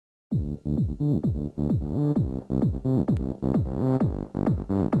Get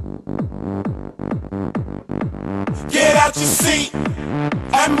out your seat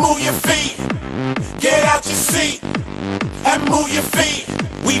and move your feet. Get out your seat and move your feet.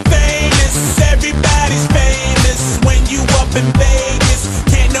 We famous, everybody's famous. When you up in Vegas,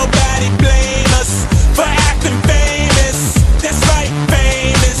 can't nobody blame us for acting famous. That's right,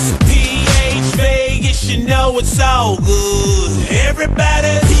 famous. PH Vegas, you know it's all good.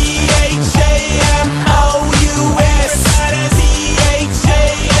 Everybody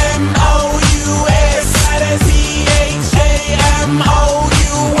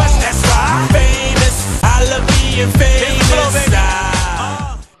PHAMOUS. That's right, famous. I love being famous.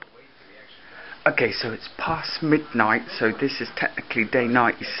 Okay, so it's past midnight, so this is technically day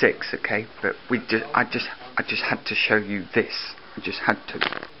 96, okay? But I just had to show you this. I just had to.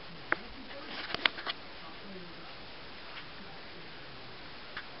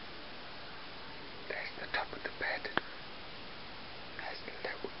 There's the top of the bed. There's the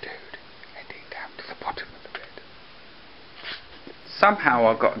little dude heading down to the bottom of the bed. Somehow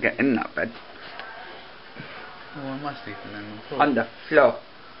I've got to get in that bed. Well, I must sleep in the floor. On the floor.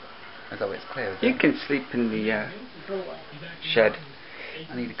 Is that way it's clear? You can sleep in the shed.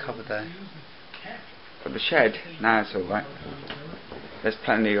 I need a cover there. For the shed? Nah, it's alright. There's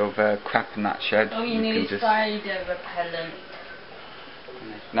plenty of crap in that shed. Oh, you need spider repellent.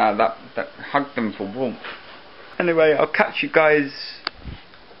 No, that hug them for warmth. Anyway, I'll catch you guys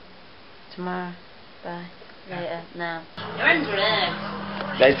tomorrow. Bye. Later. Now.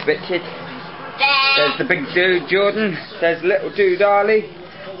 There's Richard. There's the big dude, Jordan. There's little dude, Harly.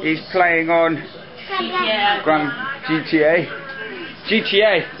 He's playing on GTA.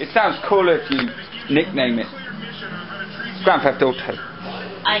 GTA. It sounds cooler if you nickname it. Grand Theft Auto.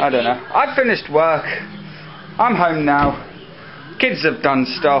 I don't know. I finished work. I'm home now. Kids have done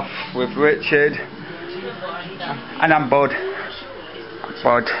stuff with Richard. And I'm bored.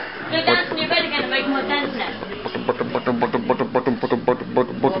 Go dance in your bed again and make more sense now.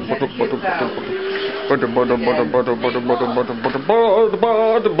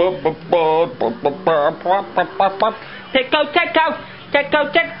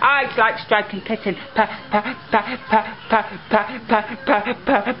 Tickle, I like striking, kissing.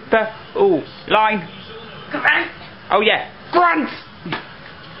 Ooh, line. Oh yeah, grunt.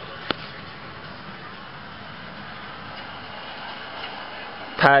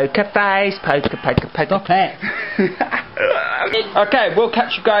 Poker face, poker. Stop it. Okay, we'll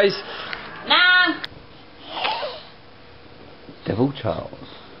catch you guys. Now. Devil Charles.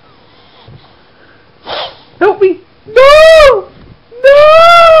 Help me! No!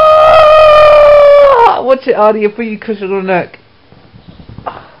 Watch it, Hardy, you'll put your cushion on the neck.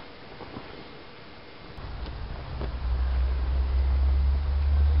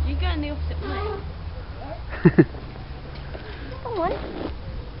 You go in the opposite way. Come on.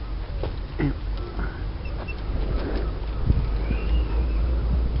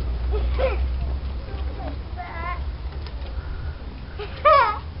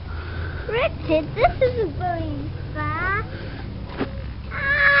 Richard, this isn't going fast.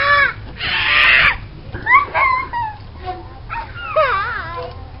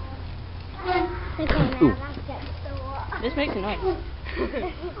 This makes a noise. Do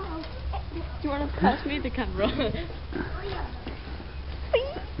you want to pass me the camera?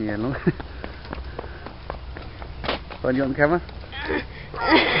 Yeah, long. What, do you want the camera?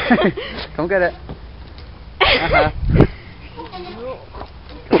 Come get it.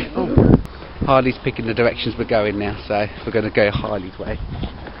 Harley's picking the directions we're going now, so we're going to go Harley's way,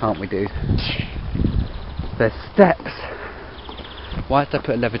 can't we, dude? There's steps. Why did I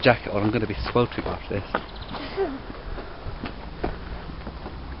put a leather jacket on? I'm going to be sweltering after this.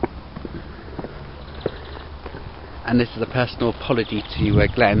 And this is a personal apology to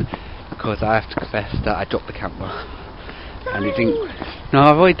Glenn, because I have to confess that I dropped the camera. And he didn't. No,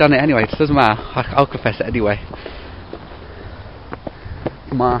 I've already done it anyway, it doesn't matter. I'll confess it anyway.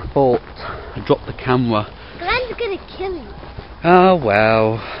 My fault. I dropped the camera. Glenn's gonna kill you. Oh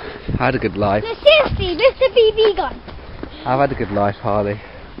well. I had a good life. No, seriously, with the BB gun. I've had a good life, Harley.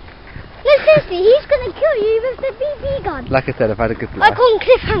 No, seriously, he's gonna kill you with the BB gun. Like I said, I've had a good life. Like on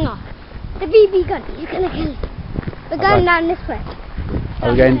Cliffhanger. The BB gun, he's gonna kill you. We're going down this way.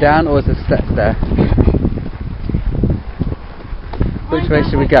 Are we going down, or is there steps there? Which way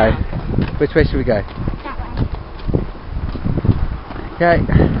should we go? Which way should we go? That way. Okay,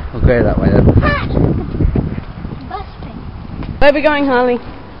 we'll go that way then. Bus thing. Where are we going, Harley?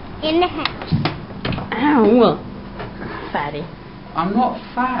 In the house. Ow. Fatty. I'm not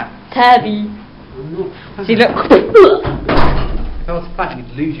fat. Tabby. I'm not fat. See, look. If I was fat,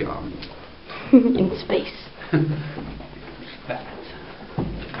 you'd lose your arm. In space. Fat.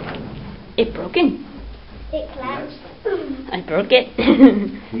 It broken. It collapsed. I broke it.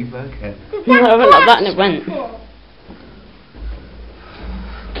 You broke it. I went like that and it went.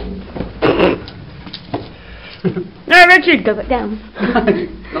 No, Richard, go back down.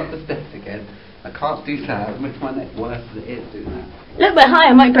 Not the steps again. I can't do that. It makes my neck worse than it is doing that. A little bit high,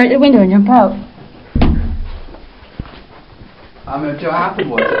 I might break the window and jump out. I mean, do you know what happened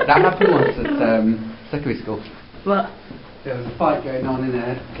once? That happened once at secondary school. What? There was a fight going on in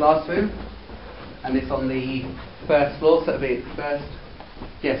a classroom, and it's on the first floor, so it'd be first.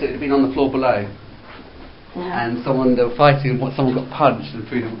 Yes, it would have been on the floor below. Yeah. And they were fighting, and someone got punched, and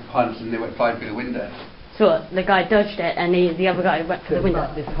they went flying through the window. So what, the guy dodged it and the other guy went through the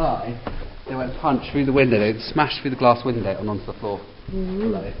window? This high, they went punched through the window, they smashed through the glass window and onto the floor.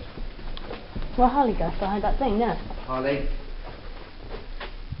 Below. Well, Harley goes behind that thing there. Harley?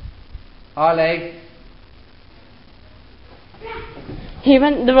 Harley? You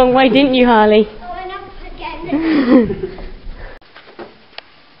went the wrong way, didn't you, Harley? Oh, and up again.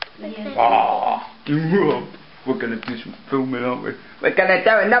 We're gonna do some filming, aren't we? We're gonna do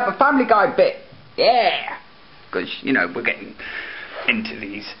another Family Guy bit. Yeah, because you know we're getting into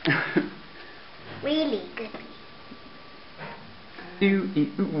these. Really good.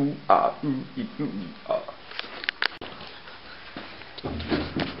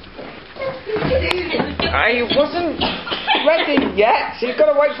 I wasn't ready yet, so you've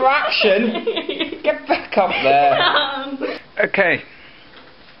got to wait for action. Get back up there. Okay.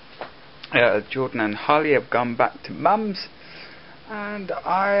 Jordan and Harley have gone back to Mum's, and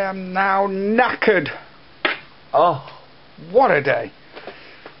I am now knackered. Oh, what a day.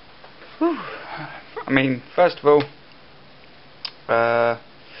 Whew. I mean, first of all,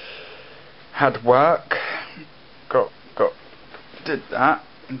 had work, did that,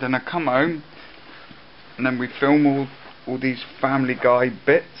 and then I come home, and then we film all these Family Guy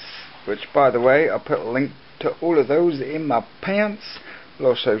bits, which, by the way, I'll put a link to all of those in my pants. I'll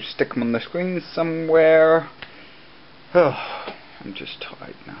also stick them on the screen somewhere. Oh, I'm just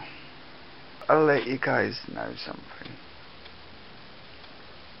tired now. I'll let you guys know something.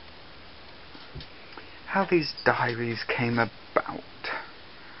 How these diaries came about.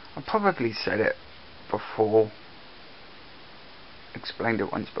 I probably said it before, explained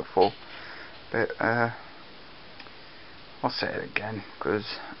it once before, but I'll say it again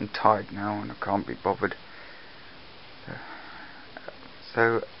because I'm tired now and I can't be bothered.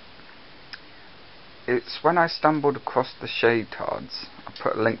 So it's when I stumbled across the SHAYTARDS. I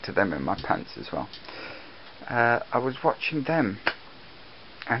put a link to them in my pants as well. I was watching them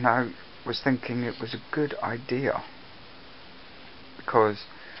and I was thinking it was a good idea because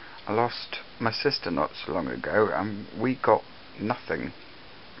I lost my sister not so long ago and we got nothing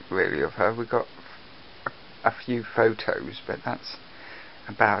really of her. We got a few photos, but that's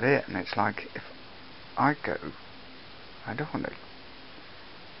about it. And it's like, if I go, I don't want to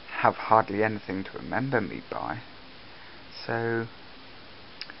have hardly anything to remember me by. So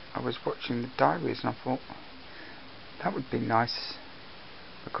I was watching the diaries and I thought that would be nice,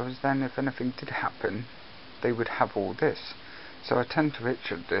 because then if anything did happen they would have all this. So I turned to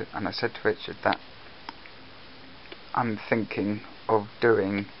Richard and I said to Richard that I'm thinking of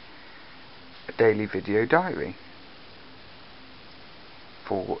doing a daily video diary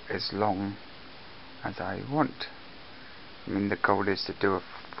for as long as I want. I mean, the goal is to do a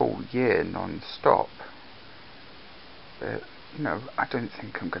full year non-stop, but you know, I don't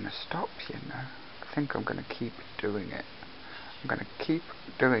think I'm going to stop, you know. I think I'm going to keep doing it. I'm going to keep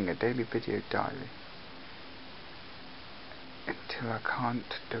doing a daily video diary until I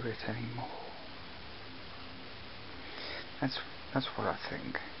can't do it anymore. That's what I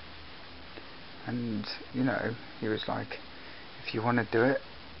think. And you know, he was like, if you want to do it,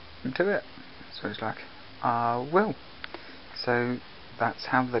 do it. So it's like, I will. So that's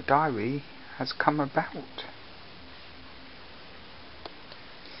how the diary has come about.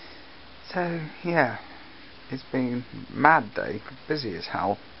 So yeah, it's been a mad day, busy as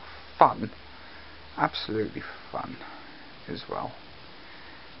hell, fun, absolutely fun as well.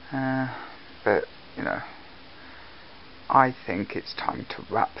 But you know, I think it's time to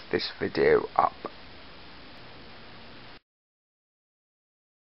wrap this video up.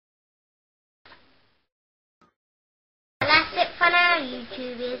 And that's it for now,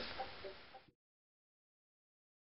 YouTubers.